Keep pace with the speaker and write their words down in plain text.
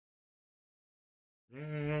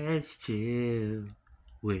Let's chill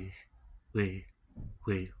with Will.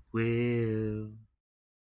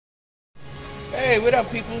 Hey, what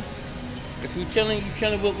up, people? If you chilling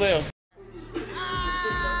with Will.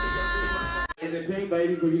 Is it pink,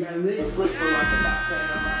 baby? Because you got to leave. For like about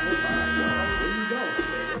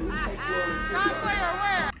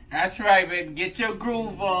 10 That's right, baby. Get your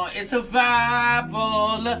groove on. It's a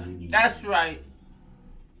vibe. That's right.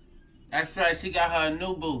 That's right. She got her a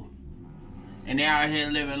new boo. And they out here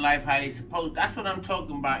living life how they supposed. That's what I'm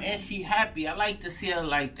talking about. And she happy. I like to see her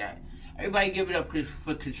like that. Everybody give it up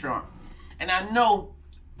for Chrisean. And I know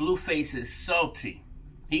Blueface is salty.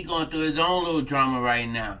 He going through his own little drama right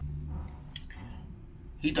now.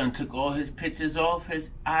 He done took all his pictures off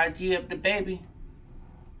his IG of the baby.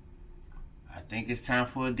 I think it's time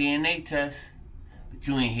for a DNA test. But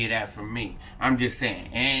you ain't hear that from me. I'm just saying.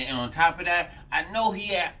 And on top of that, I know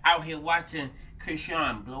he out here watching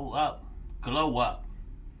Chrisean glow up.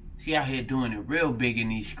 She out here doing it real big in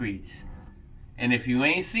these streets. And if you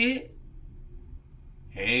ain't see it,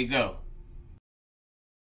 here you go.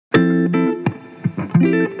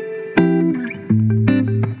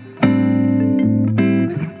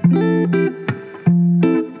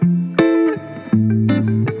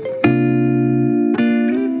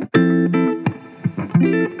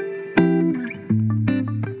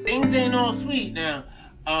 Things ain't all sweet now.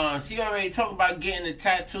 She already talked about getting the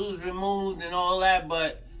tattoos removed and all that,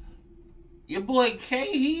 but your boy K,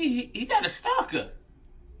 he got a stalker.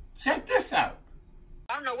 Check this out.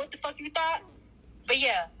 I don't know what the fuck you thought, but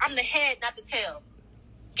yeah, I'm the head, not the tail.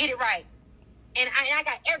 Get it right. And I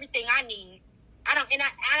got everything I need. I don't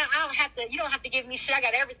have to. You don't have to give me shit. I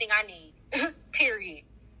got everything I need. Period.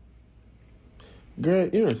 Girl,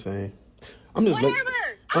 you're insane. I'm just whatever.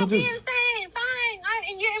 I'm being insane. Fine.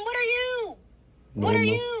 And what are you? Normal. What are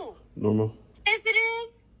you? Normal.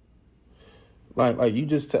 Sensitive. Like you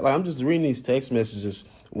just I'm just reading these text messages.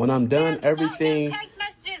 When I'm done everything. Text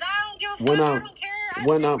messages. I don't give a fuck. I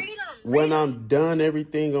don't care. When I'm done,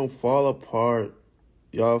 everything gonna fall apart.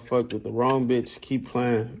 Y'all fucked with the wrong bitch. Keep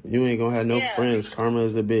playing. You ain't gonna have no friends. Karma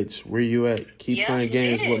is a bitch. Where you at? Keep playing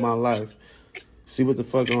games with my life. See what the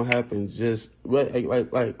fuck gonna happen. Just what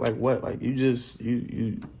like what? Like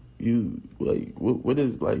you like what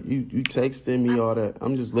is like you texting me all that.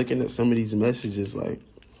 I'm just looking at some of these messages like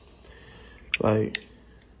oh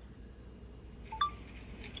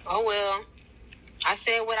well. I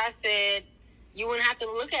said what I said. You wouldn't have to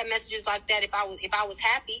look at messages like that if I was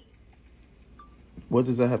happy. What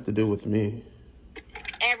does that have to do with me?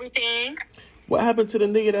 Everything. What happened to the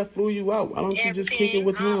nigga that flew you out? Why don't you just kick it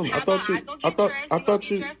with him? I thought you.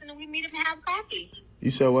 And then we meet up and have coffee.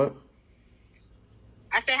 You said what?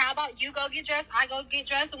 I said, how about you go get dressed, I go get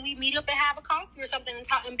dressed, and we meet up and have a coffee or something and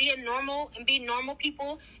talk and be normal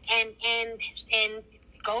people and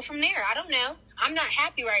go from there. I don't know. I'm not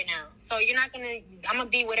happy right now, so I'm gonna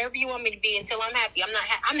be whatever you want me to be until I'm happy.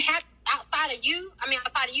 I'm happy outside of you. I'm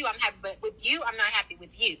happy, but with you, I'm not happy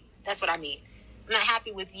with you. That's what I mean. I'm not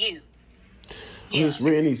happy with you. I'm just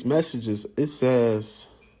reading these messages. It says,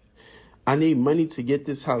 I need money to get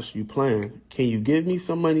this house you plan. Can you give me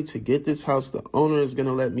some money to get this house? The owner is going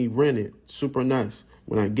to let me rent it. Super nice.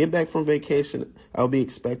 When I get back from vacation, I'll be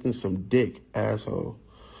expecting some dick, asshole.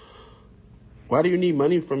 Why do you need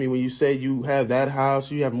money from me when you say you have that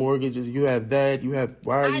house, you have mortgages, you have that, I do have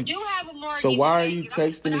a mortgage. So why are you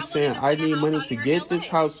texting me saying I need money to get this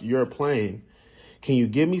house you're playing? Can you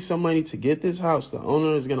give me some money to get this house? The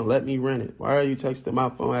owner is going to let me rent it. Why are you texting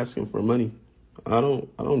my phone asking for money? I don't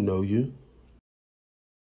know you.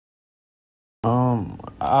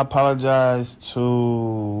 I apologize to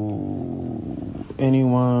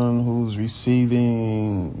anyone who's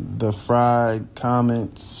receiving the fried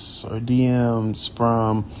comments or DMs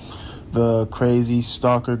from the crazy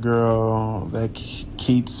stalker girl that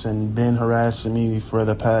keeps and been harassing me for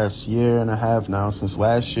the past year and a half now, since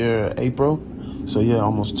last year, April. So yeah,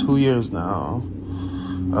 almost 2 years now.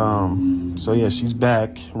 So yeah, she's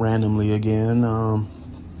back randomly again.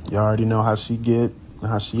 You already know how she get,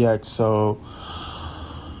 how she acts. So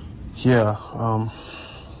yeah,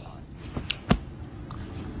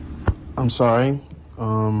 I'm sorry.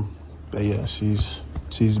 But yeah, she's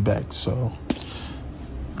back. So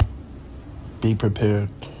be prepared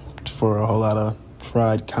for a whole lot of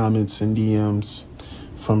fried comments and DMs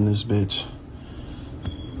from this bitch.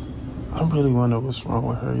 I really wonder what's wrong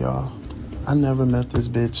with her, y'all. I never met this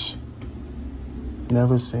bitch.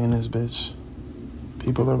 Never seen this bitch.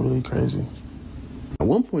 People are really crazy. At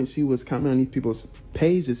one point, she was commenting on these people's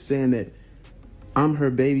pages saying that I'm her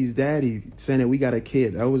baby's daddy, saying that we got a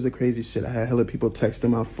kid. That was the crazy shit. I had hella people texting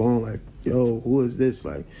my phone like, yo, who is this?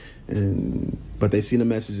 Like, but they seen the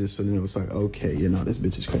messages, so then it was like, okay, you know, this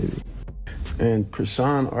bitch is crazy. And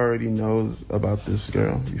Chrisean already knows about this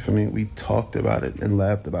girl. You feel me? We talked about it and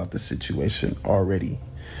laughed about the situation already.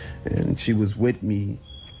 And she was with me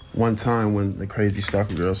one time when the crazy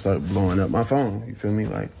stalker girl started blowing up my phone. You feel me?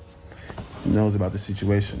 Like, knows about the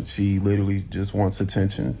situation. She literally just wants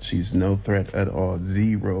attention. She's no threat at all.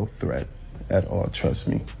 Zero threat at all. Trust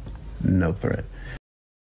me. No threat.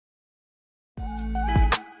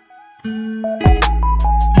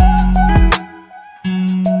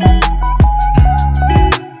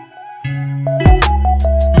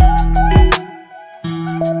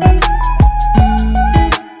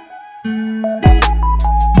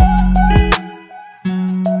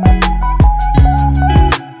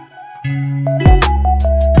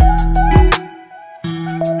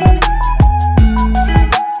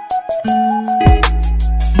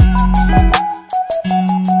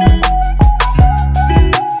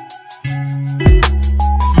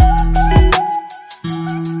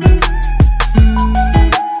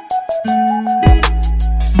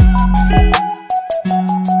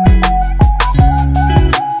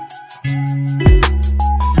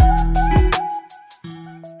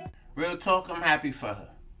 Real talk, I'm happy for her.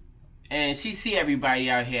 And she see everybody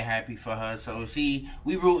out here happy for her. So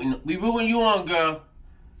we rooting you on, girl.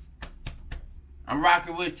 I'm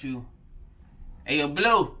rocking with you. Hey, yo,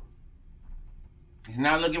 Blue. It's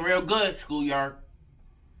not looking real good, schoolyard.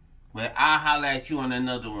 But I'll holler at you on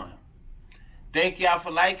another one. Thank y'all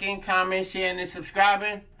for liking, commenting, sharing, and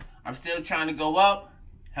subscribing. I'm still trying to go up.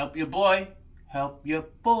 Help your boy. Help your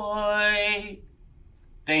boy.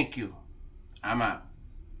 Thank you. I'm out.